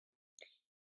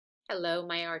Hello,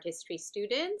 my art history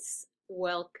students.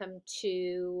 Welcome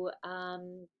to,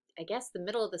 I guess, the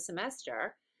middle of the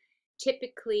semester.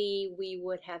 Typically, we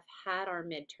would have had our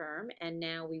midterm, and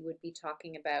now we would be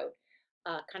talking about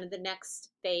kind of the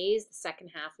next phase, the second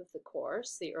half of the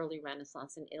course, the early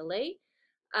Renaissance in Italy.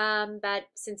 But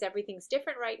since everything's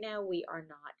different right now, we are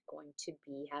not going to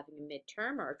be having a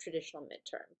midterm or a traditional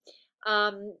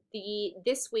midterm.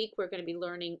 This week we're going to be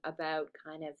learning about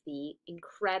kind of the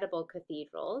incredible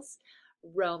cathedrals,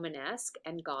 Romanesque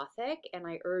and Gothic, and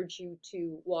I urge you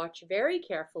to watch very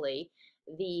carefully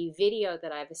the video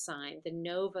that I've assigned, the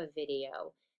Nova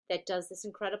video, that does this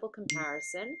incredible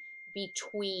comparison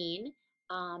between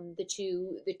the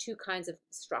two kinds of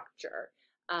structure,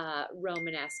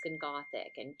 Romanesque and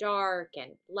Gothic, and dark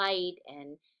and light,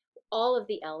 and all of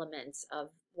the elements of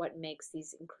what makes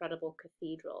these incredible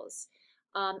cathedrals.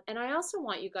 And I also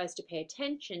want you guys to pay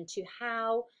attention to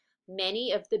how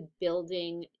many of the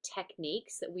building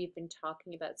techniques that we've been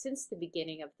talking about since the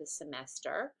beginning of the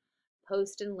semester,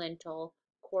 post and lintel,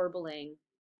 corbelling,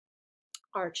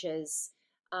 arches,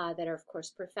 that are of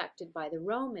course perfected by the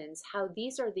Romans, how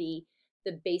these are the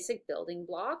basic building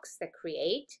blocks that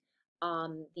create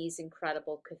these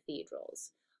incredible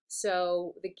cathedrals.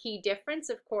 So the key difference,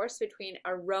 of course, between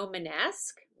a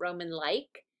Romanesque,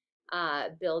 Roman-like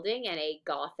building and a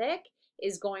Gothic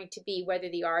is going to be whether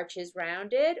the arch is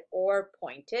rounded or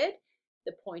pointed.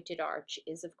 The pointed arch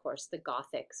is, of course, the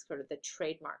Gothic, sort of the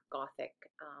trademark Gothic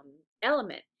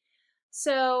element.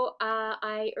 So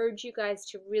I urge you guys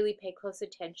to really pay close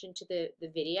attention to the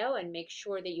video and make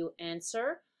sure that you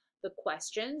answer the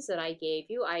questions that I gave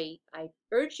you. I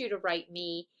urge you to write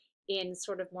me in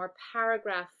sort of more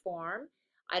paragraph form.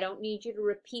 I don't need you to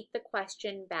repeat the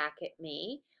question back at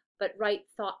me, but write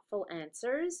thoughtful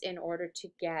answers in order to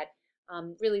get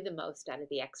really the most out of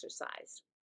the exercise.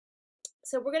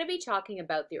 So we're going to be talking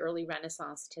about the early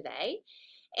Renaissance today.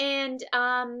 And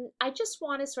I just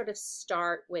want to sort of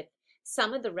start with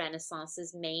some of the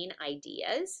Renaissance's main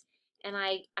ideas. And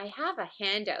I have a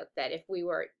handout that if we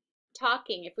were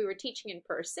teaching in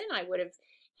person, I would have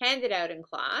handed out in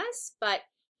class, but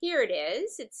here it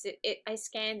is. I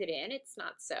scanned it in. It's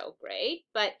not so great,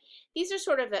 but these are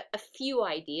sort of a few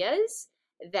ideas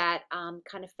that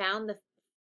kind of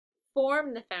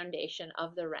form the foundation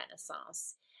of the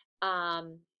Renaissance.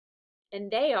 And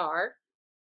they are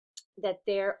that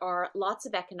there are lots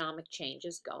of economic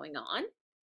changes going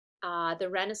on. The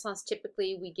Renaissance,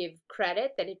 typically we give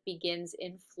credit that it begins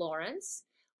in Florence,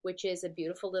 which is a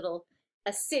beautiful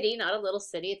a city, not a little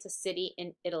city, it's a city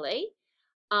in Italy.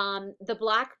 The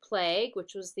Black Plague,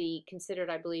 which was considered,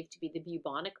 I believe, to be the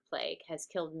bubonic plague, has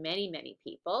killed many, many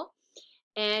people.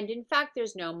 And in fact,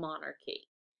 there's no monarchy.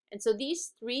 And so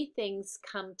these three things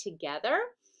come together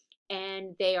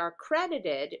and they are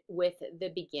credited with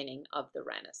the beginning of the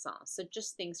Renaissance. So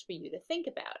just things for you to think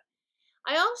about.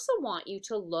 I also want you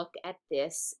to look at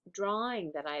this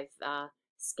drawing that I've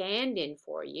scanned in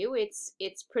for you.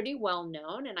 It's pretty well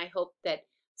known, and I hope that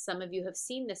some of you have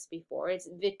seen this before. It's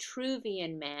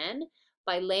Vitruvian Man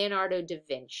by Leonardo da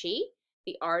Vinci,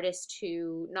 the artist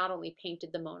who not only painted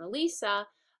the Mona Lisa,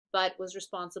 but was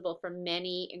responsible for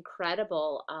many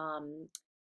incredible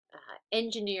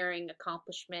engineering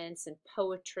accomplishments and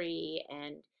poetry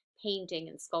and painting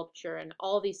and sculpture and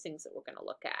all these things that we're going to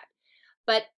look at.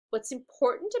 But what's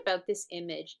important about this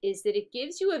image is that it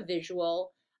gives you a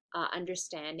visual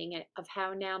understanding of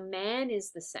how now man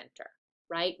is the center,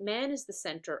 right? Man is the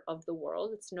center of the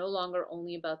world. It's no longer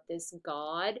only about this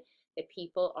God that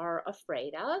people are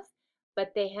afraid of,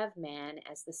 but they have man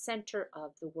as the center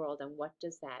of the world. And what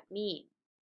does that mean?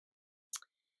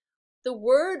 The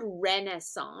word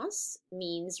Renaissance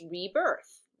means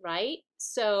rebirth, right?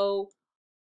 So,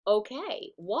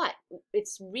 okay, what?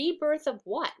 It's rebirth of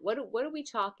what? What are we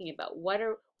talking about?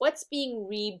 What's being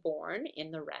reborn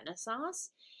in the Renaissance?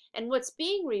 And what's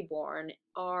being reborn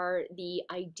are the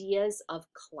ideas of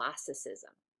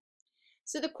classicism.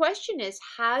 So the question is,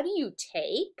 how do you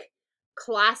take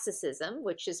classicism,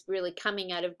 which is really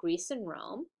coming out of Greece and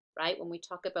Rome, right? When we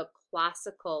talk about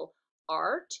classical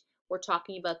art, we're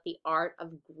talking about the art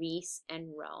of Greece and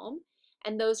Rome.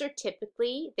 And those are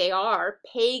typically, they are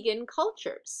pagan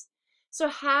cultures. So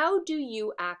how do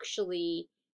you actually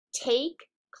take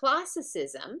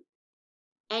classicism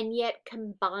and yet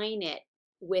combine it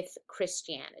with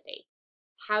Christianity?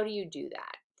 How do you do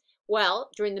that?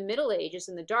 Well, during the Middle Ages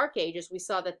and the Dark Ages, we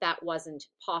saw that that wasn't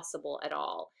possible at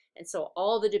all. And so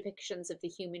all the depictions of the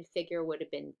human figure would have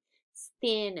been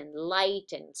thin and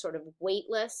light and sort of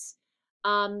weightless.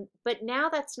 But now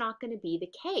that's not going to be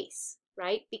the case,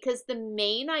 right? Because the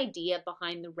main idea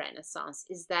behind the Renaissance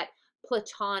is that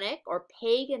Platonic or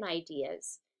pagan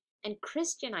ideas and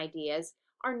Christian ideas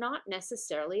are not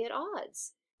necessarily at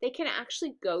odds. They can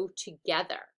actually go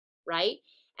together, right?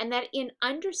 And that in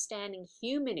understanding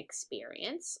human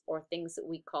experience, or things that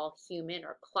we call human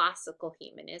or classical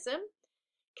humanism,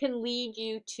 can lead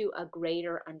you to a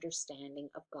greater understanding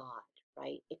of God,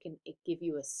 right? It give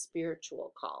you a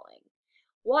spiritual calling.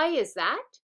 Why is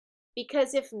that?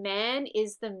 Because if man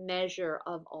is the measure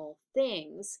of all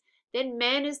things, then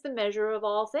man is the measure of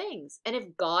all things. And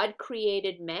if God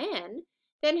created man,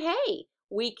 then hey,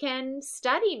 we can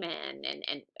study man.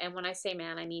 And when I say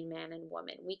man, I mean man and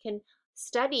woman. We can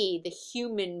study the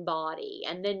human body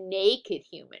and the naked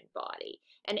human body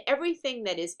and everything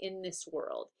that is in this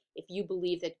world. If you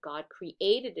believe that God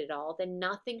created it all, then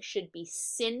nothing should be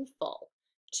sinful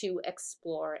to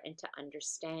explore and to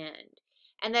understand.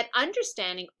 And that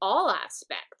understanding all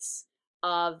aspects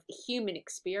of human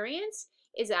experience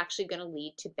is actually going to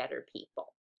lead to better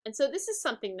people. And so this is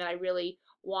something that I really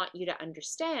want you to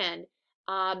understand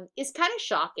is kind of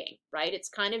shocking, right? It's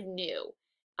kind of new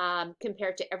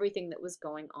compared to everything that was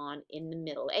going on in the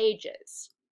Middle Ages.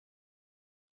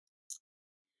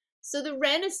 So the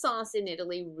Renaissance in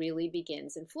Italy really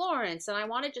begins in Florence, and I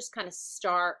want to just kind of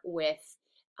start with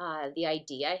the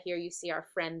idea. Here you see our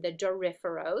friend the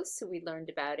Doryphoros, who we learned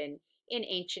about in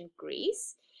ancient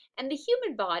Greece. And the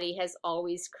human body has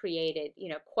always created,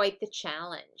 quite the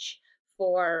challenge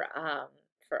for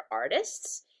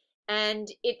artists, and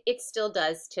it still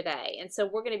does today. And so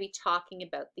we're going to be talking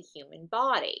about the human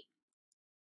body.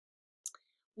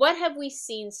 What have we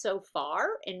seen so far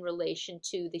in relation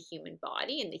to the human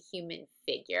body and the human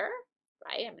figure,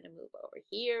 right? I'm going to move over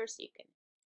here so you can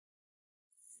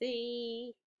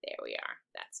see. There we are.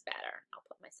 That's better. I'll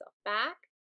put myself back.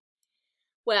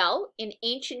 Well, in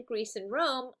ancient Greece and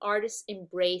Rome, artists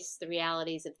embraced the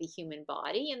realities of the human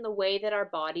body and the way that our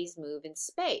bodies move in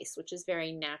space, which is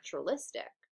very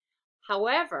naturalistic.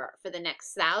 However, for the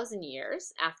next 1,000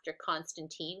 years, after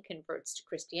Constantine converts to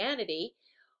Christianity,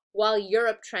 while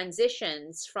Europe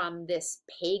transitions from this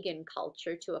pagan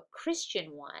culture to a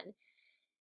Christian one,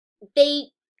 they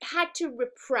had to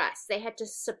repress, they had to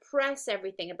suppress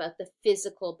everything about the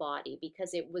physical body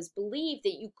because it was believed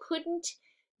that you couldn't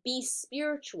be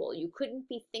spiritual, you couldn't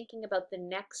be thinking about the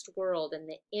next world and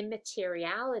the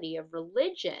immateriality of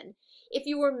religion if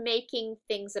you were making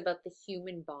things about the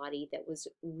human body that was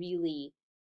really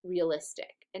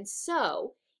realistic. And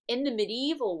so, in the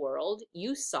medieval world,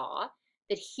 you saw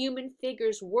that human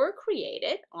figures were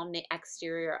created on the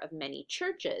exterior of many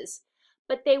churches,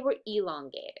 but they were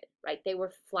elongated, right? They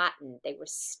were flattened, they were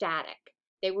static,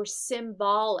 they were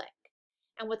symbolic.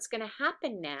 And what's going to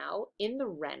happen now in the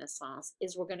Renaissance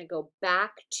is we're going to go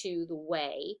back to the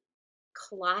way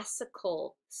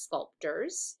classical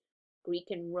sculptors, Greek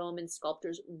and Roman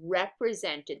sculptors,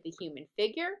 represented the human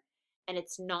figure, and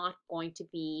it's not going to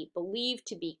be believed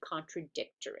to be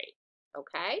contradictory,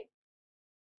 okay?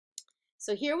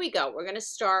 So here we go. We're going to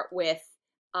start with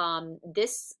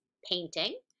this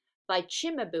painting by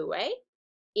Cimabue.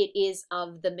 It is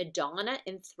of the Madonna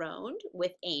enthroned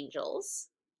with angels,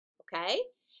 okay?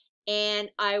 And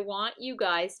I want you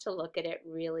guys to look at it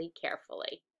really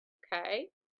carefully, okay?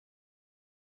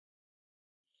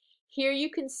 Here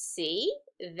you can see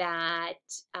that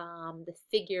the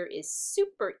figure is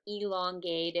super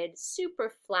elongated,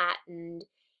 super flattened,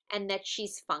 and that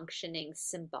she's functioning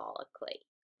symbolically,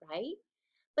 right?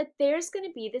 But there's going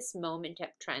to be this moment of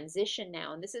transition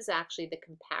now, and this is actually the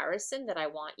comparison that I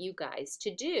want you guys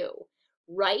to do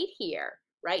right here,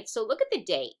 right? So look at the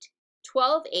date,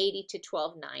 1280 to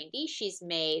 1290. She's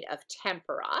made of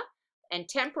tempera, and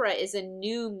tempera is a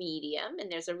new medium, and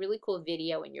there's a really cool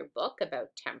video in your book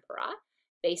about tempera.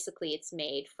 Basically, it's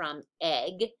made from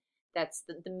egg. That's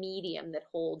the medium that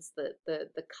holds the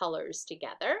colors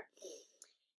together.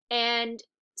 And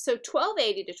so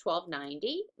 1280 to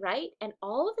 1290, right? And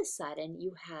all of a sudden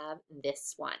you have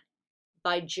this one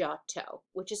by Giotto,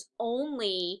 which is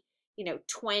only,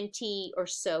 20 or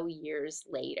so years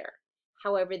later.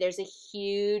 However, there's a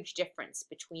huge difference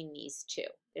between these two.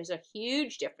 There's a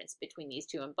huge difference between these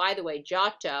two. And by the way,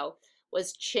 Giotto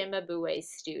was Cimabue's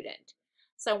student.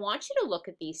 So I want you to look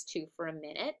at these two for a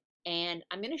minute, and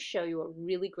I'm going to show you a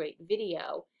really great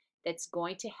video that's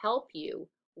going to help you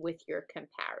with your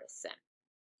comparison.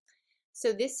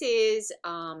 So this is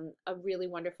a really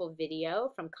wonderful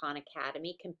video from Khan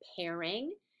Academy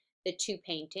comparing the two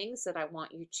paintings that I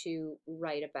want you to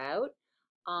write about.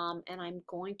 And I'm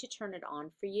going to turn it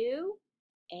on for you,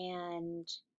 and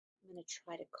I'm going to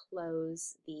try to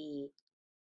close the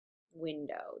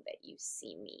window that you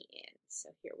see me in. So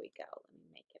here we go. Let me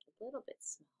make it a little bit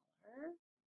smaller.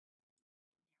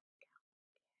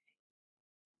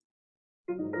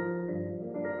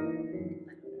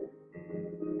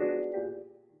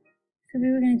 So we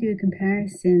were going to do a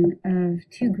comparison of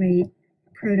two great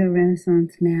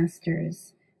proto-Renaissance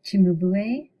masters,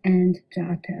 Cimabue and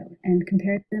Giotto, and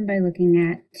compare them by looking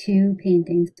at two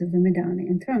paintings of the Madonna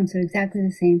and Throne, so exactly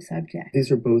the same subject.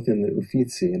 These are both in the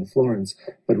Uffizi in Florence,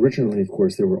 but originally, of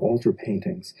course, there were altar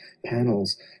paintings,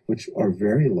 panels, which are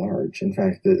very large. In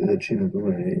fact, the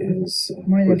Cimabue is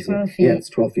more than 12 feet. Yeah, it's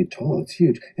 12 feet tall. It's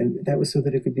huge. And that was so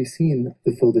that it could be seen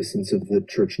the full distance of the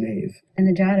church nave. And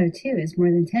the Giotto, too, is more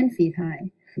than 10 feet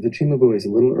high. The Cimabue is a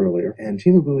little earlier, and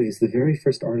Cimabue is the very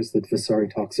first artist that Vasari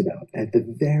talks about at the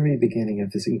very beginning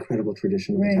of this incredible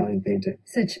tradition of Italian painting.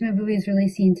 So Cimabue is really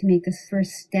seen to make this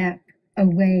first step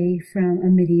away from a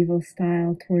medieval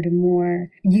style toward a more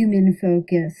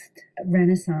human-focused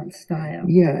Renaissance style.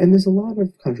 Yeah, and there's a lot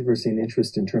of controversy and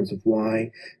interest in terms of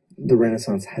why the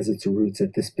Renaissance has its roots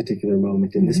at this particular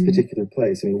moment in this particular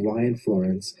place. I mean, why in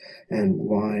Florence and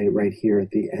why right here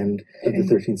at the end of the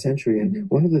 13th century? And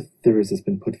one of the theories that's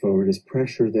been put forward is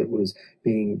pressure that was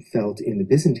being felt in the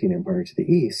Byzantine Empire to the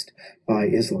east by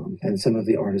Islam, and some of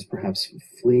the artists perhaps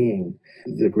fleeing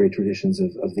the great traditions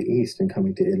of the East and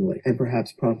coming to Italy, and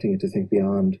perhaps prompting it to think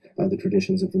beyond the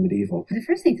traditions of the medieval. The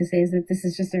first thing to say is that this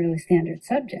is just a really standard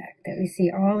subject that we see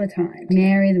all the time.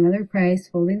 Mary, the mother of Christ,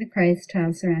 holding the Christ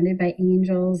child, surrounded by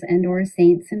angels and or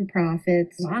saints and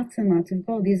prophets, lots and lots of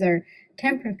gold. These are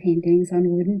tempera paintings on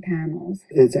wooden panels.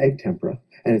 It's egg tempera,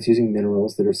 and it's using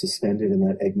minerals that are suspended in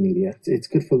that egg media. It's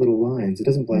good for little lines. It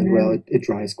doesn't blend well. It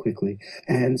dries quickly.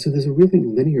 And so there's a really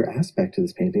linear aspect to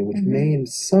this painting, which may in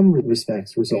some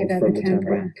respects result from the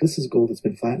tempera. This is gold that's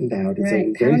been flattened out. It's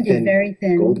a very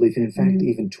thin gold leaf, and in fact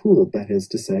even tooled. That is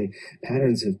to say,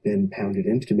 patterns have been pounded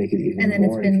in to make it even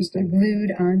more interesting. And then it's been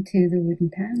glued onto the wooden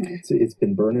panel. It's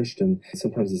been burnished, and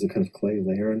sometimes there's a kind of clay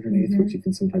layer underneath, which you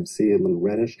can sometimes see a little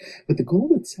reddish. But the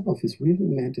gold itself is really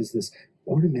meant as this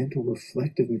ornamental,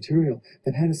 reflective material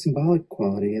that had a symbolic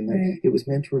quality, in that it was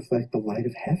meant to reflect the light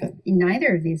of heaven.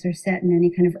 Neither of these are set in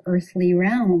any kind of earthly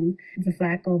realm. The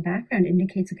flat gold background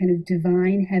indicates a kind of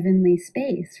divine, heavenly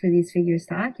space for these figures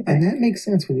to occupy. And that makes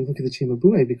sense when you look at the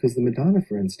Cimabue, because the Madonna,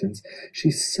 for instance,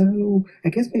 she's so, I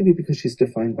guess maybe because she's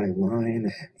defined by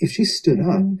line, if she stood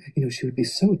up, you know, she would be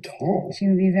so tall. She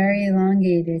would be very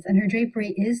elongated, and her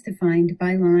drapery is defined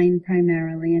by line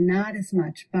primarily, and not as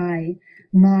much by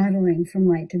modeling from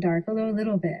light to dark, although a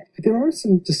little bit. There are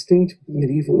some distinct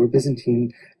medieval or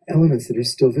Byzantine elements that are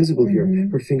still visible here.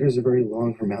 Her fingers are very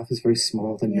long, her mouth is very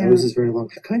small, the nose is very long.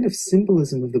 A kind of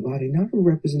symbolism of the body, not a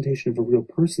representation of a real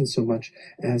person so much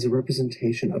as a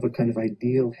representation of a kind of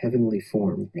ideal heavenly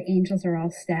form. The angels are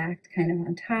all stacked kind of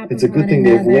on top It's of a good one thing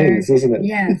another. they have wings, isn't it?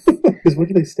 Yes. Because what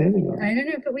are they standing on? I don't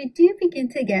know, but we do begin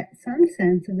to get some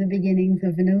sense of the beginnings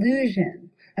of an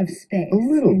illusion of space a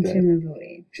little in bit.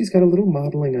 Cimabue. She's got a little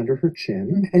modeling under her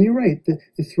chin. And you're right,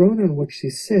 the throne on which she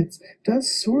sits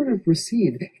does sort of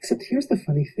recede. Except here's the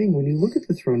funny thing. When you look at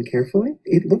the throne carefully,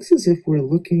 it looks as if we're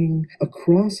looking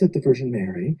across at the Virgin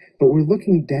Mary, but we're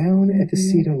looking down at the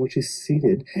seat on which she's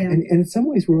seated. And in some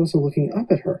ways, we're also looking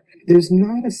up at her. There's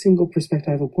not a single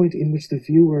perspectival point in which the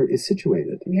viewer is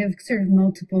situated. We have sort of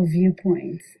multiple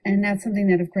viewpoints. And that's something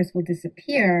that, of course, will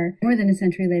disappear more than a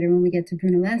century later when we get to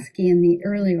Brunelleschi in the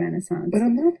early Renaissance. But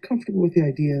I'm not comfortable with the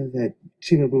idea that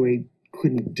Cimabue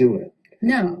couldn't do it.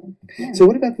 No. So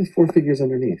what about the four figures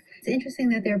underneath? It's interesting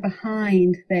that they're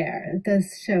behind there. It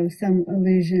does show some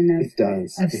illusion of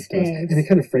space. And it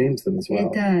kind of frames them as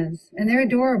well. It does. And they're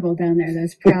adorable down there,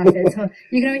 those prophets.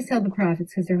 You can always tell the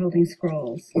prophets because they're holding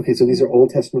scrolls. Okay, so these are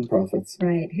Old Testament prophets.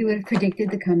 Right, who would have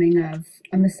predicted the coming of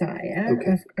a Messiah,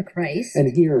 of a Christ.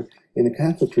 And here, in the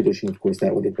Catholic tradition, of course,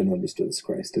 that would have been understood as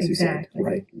Christ, as you said.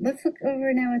 Right. Let's look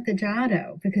over now at the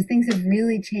Giotto, because things have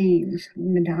really changed.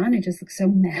 Madonna just looks so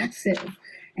massive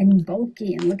and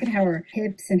bulky, and look at how her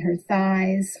hips and her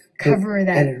thighs cover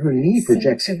that. And her knee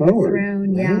projects forward.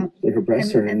 Throne, Her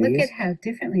breasts are and look at how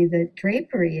differently the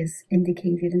drapery is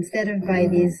indicated. Instead of by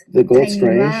these the gold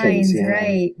tiny lines,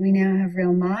 right? We now have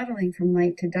real modeling from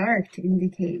light to dark to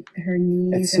indicate her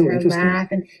knees and her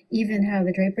lap, and even how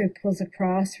the drapery pulls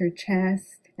across her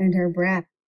chest and her breast.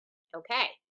 Okay,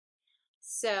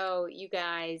 so you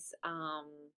guys,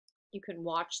 you can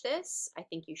watch this. I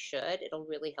think you should. It'll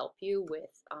really help you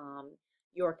with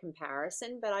your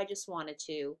comparison, but I just wanted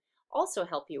to also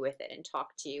help you with it and talk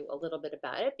to you a little bit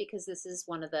about it, because this is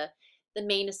one of the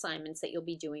main assignments that you'll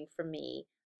be doing for me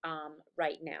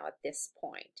right now at this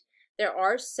point. There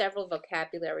are several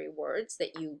vocabulary words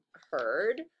that you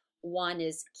heard. One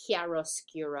is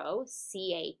chiaroscuro,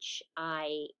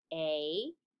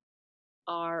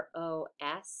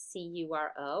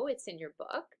 chiaroscuro. It's in your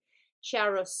book.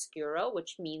 chiaroscuro,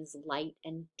 which means light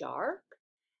and dark,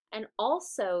 and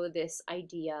also this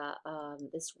idea,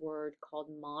 this word called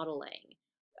modeling.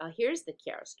 Here's the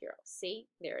chiaroscuro. See,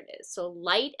 there it is. So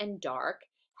light and dark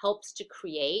helps to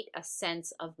create a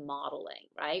sense of modeling,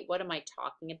 right? What am I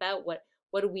talking about? What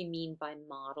do we mean by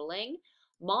modeling?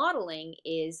 Modeling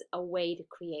is a way to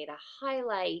create a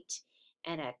highlight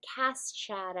and a cast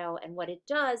shadow, and what it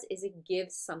does is it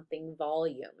gives something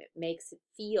volume. It makes it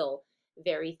feel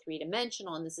very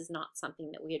three-dimensional, and this is not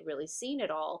something that we had really seen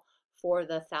at all for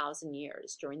the 1,000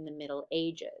 years during the Middle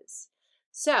Ages.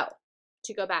 So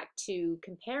to go back to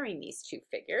comparing these two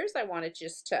figures, I wanted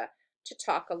just to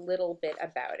talk a little bit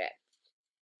about it.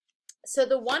 So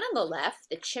the one on the left,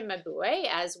 the Cimabue,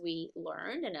 as we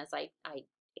learned and as I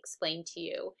explained to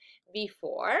you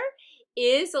before,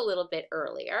 is a little bit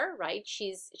earlier, right?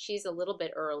 She's a little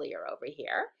bit earlier over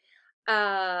here.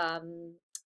 And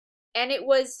it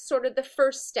was sort of the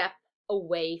first step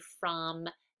away from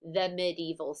the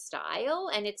medieval style,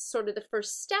 and it's sort of the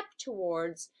first step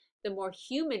towards the more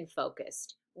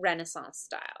human-focused Renaissance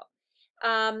style.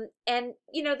 And,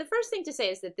 you know, the first thing to say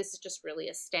is that this is just really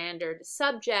a standard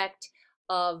subject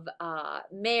of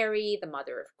Mary, the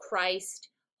mother of Christ,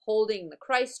 holding the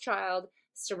Christ child,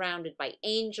 surrounded by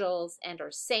angels and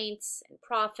our saints and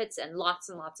prophets and lots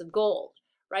of gold,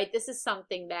 right? This is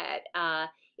something that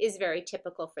is very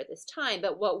typical for this time.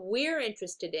 But what we're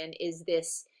interested in is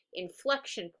this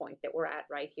inflection point that we're at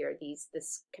right here,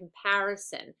 this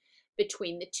comparison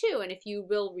between the two. And if you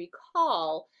will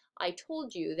recall, I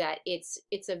told you that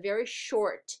it's a very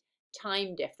short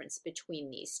time difference between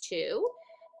these two.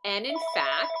 And in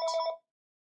fact,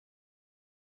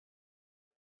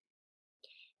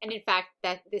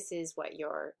 that this is what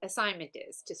your assignment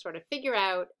is, to sort of figure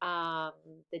out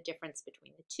the difference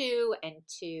between the two and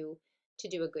to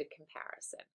do a good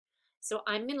comparison. So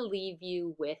I'm going to leave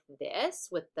you with this,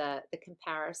 with the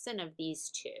comparison of these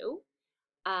two.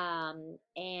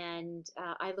 And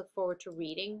I look forward to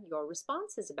reading your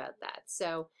responses about that.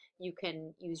 So you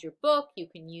can use your book, you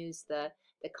can use the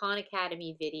Khan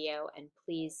Academy video, and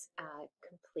please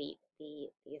complete the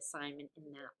assignment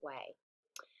in that way.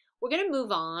 We're going to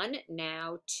move on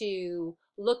now to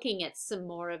looking at some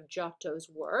more of Giotto's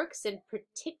works, and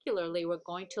particularly we're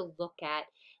going to look at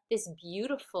this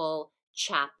beautiful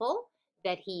chapel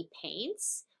that he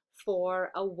paints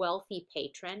for a wealthy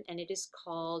patron, and it is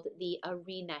called the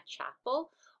Arena Chapel,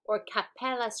 or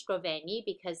Cappella Scrovegni,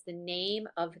 because the name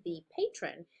of the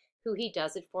patron who he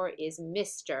does it for is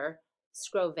Mr.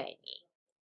 Scrovegni.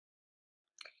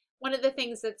 One of the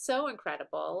things that's so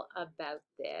incredible about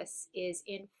this is,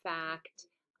 in fact,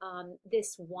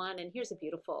 this one, and here's a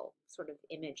beautiful sort of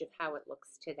image of how it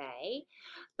looks today,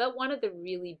 but one of the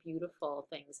really beautiful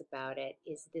things about it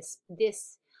is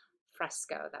this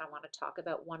fresco that I want to talk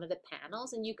about, one of the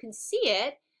panels, and you can see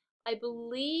it, I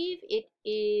believe it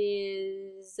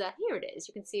is, here it is,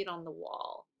 you can see it on the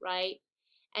wall, right?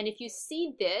 And if you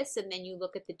see this and then you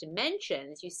look at the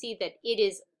dimensions, you see that it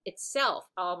is itself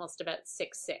almost about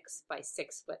 6'6" by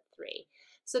 6'3".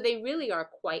 So they really are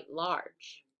quite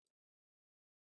large.